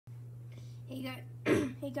Hey guys,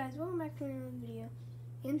 hey guys, welcome back to another video.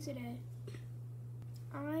 And today,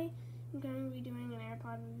 I am going to be doing an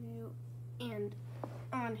AirPod review and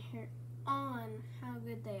on how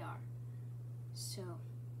good they are. So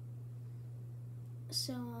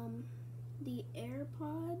the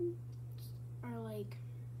AirPods are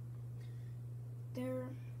they're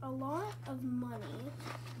a lot of money,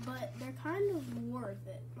 but they're kind of worth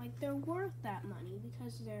it. Like, they're worth that money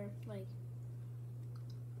because they're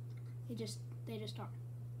they just are.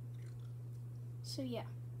 So yeah.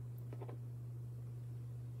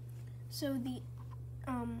 So they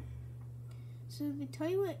tell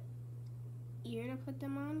you what ear to put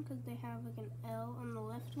them on because they have like an L on the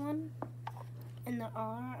left one and the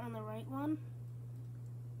R on the right one.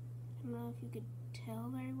 I don't know if you could tell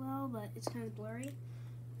very well, but it's kind of blurry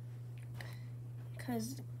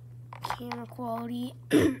because the camera quality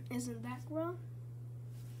isn't that well.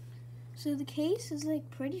 So the case is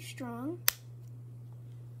like pretty strong.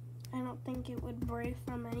 I don't think it would break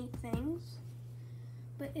from any things.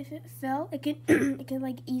 But if it fell, it could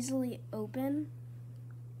like easily open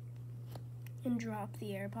and drop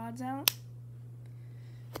the AirPods out.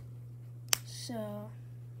 So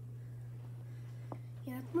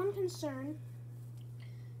yeah, that's one concern.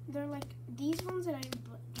 They're like, these ones that I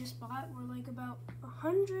just bought were like about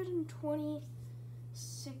 $126.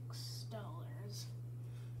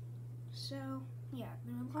 So yeah,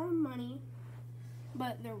 they're a lot of money,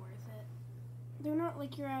 but they're worth it. They're not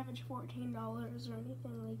like your average $14 or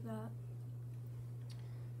anything like that.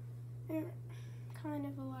 They're kind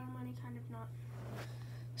of a lot of money, kind of not.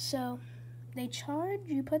 So they charge,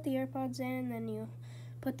 you put the AirPods in and then you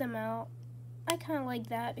put them out. I kind of like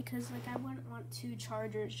that because like I wouldn't want two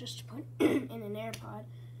chargers just to put in an AirPod.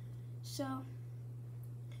 So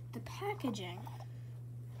the packaging,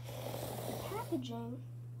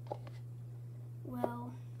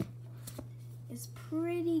 well, it's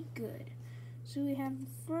pretty good. So we have the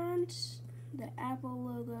front, the Apple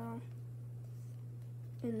logo,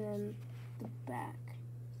 and then the back.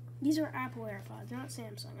 These are Apple AirPods, they're not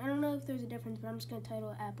Samsung. I don't know if there's a difference, but I'm just going to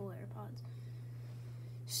title it Apple AirPods.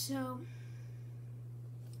 So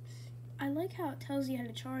I like how it tells you how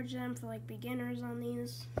to charge them for like beginners on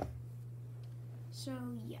these.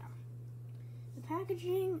 So yeah. The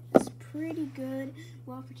packaging is pretty good,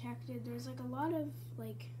 well protected. There's like a lot of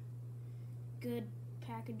like good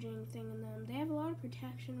packaging thing in them. They have a lot of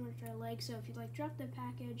protection, which I like. So if you like drop the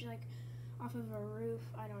package like off of a roof,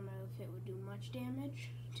 I don't know if it would do much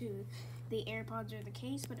damage to the AirPods or the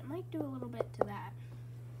case, but it might do a little bit to that.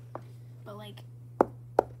 But like, I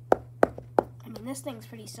mean, this thing's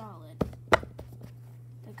pretty solid.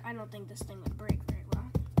 Like, I don't think this thing would break very well.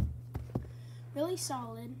 Really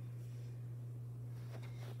solid.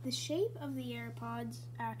 The shape of the AirPods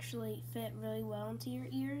actually fit really well into your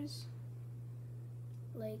ears.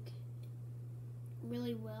 Like,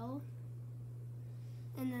 really well.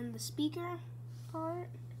 And then the speaker part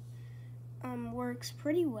works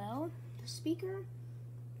pretty well. The speaker,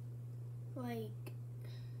 like,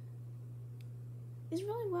 is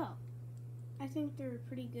really well. I think they're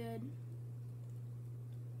pretty good.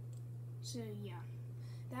 So yeah,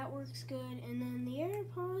 that works good. And then the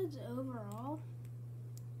AirPods overall,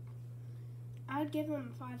 I would give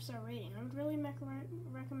them a 5-star rating. I would really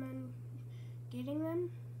recommend getting them.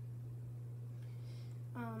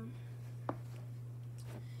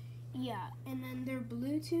 Yeah, and then they're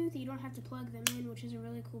Bluetooth. You don't have to plug them in, which is a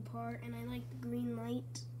really cool part. And I like the green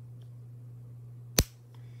light.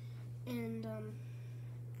 And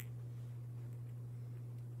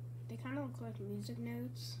they kind of look like music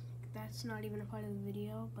notes. That's not even a part of the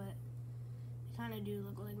video, but they kind of do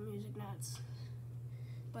look like music notes.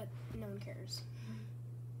 But no one cares.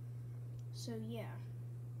 So yeah,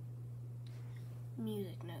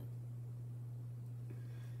 music note.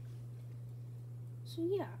 So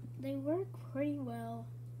yeah, they work pretty well,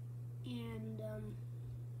 and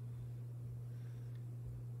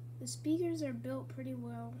the speakers are built pretty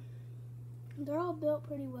well. They're all built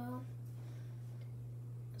pretty well.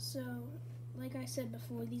 So, like I said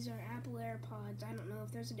before, these are Apple AirPods. I don't know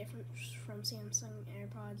if there's a difference from Samsung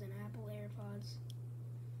AirPods and Apple AirPods,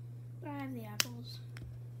 but I have the Apples.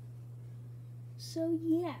 So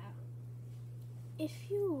yeah, if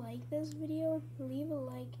you like this video, leave a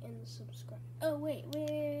like and subscribe. Oh wait,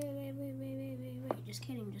 just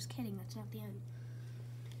kidding, that's not the end.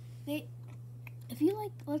 If you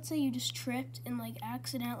like, let's say you just tripped and like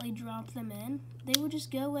accidentally dropped them in, they would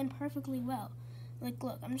just go in perfectly well. Like,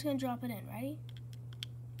 look, I'm just gonna drop it in, ready?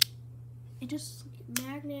 It just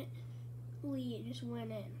magnetically, it just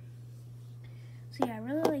went in. So yeah, I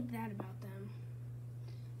really like that about them.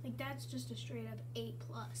 Like, that's just a straight up A+.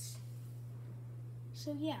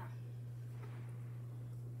 So yeah,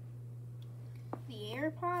 the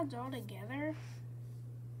AirPods all together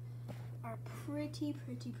are pretty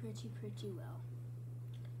well.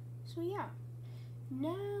 So yeah,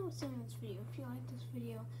 now it's the end of this video. If you like this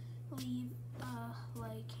video, leave a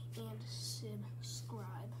like and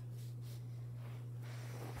subscribe.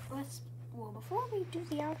 Before we do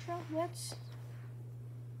the outro, let's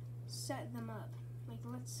set them up.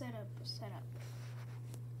 Let's set up.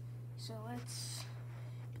 So let's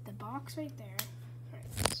put the box right there. Alright,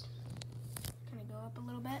 let's kind of go up a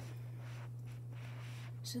little bit.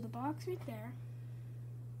 So the box right there.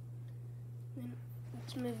 Then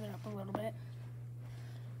let's move it up a little bit.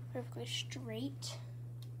 Perfectly straight.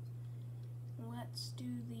 Let's do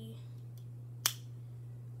the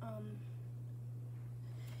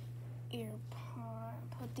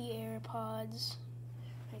put the AirPods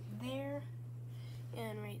right there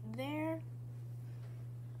and right there.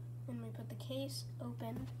 And we put the case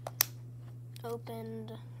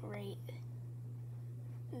opened right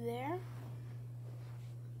there.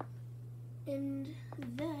 And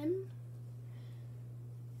then,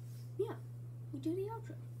 yeah, we do the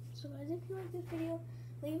outro. So as if you like this video,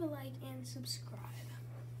 leave a like and subscribe.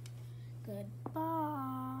 Goodbye.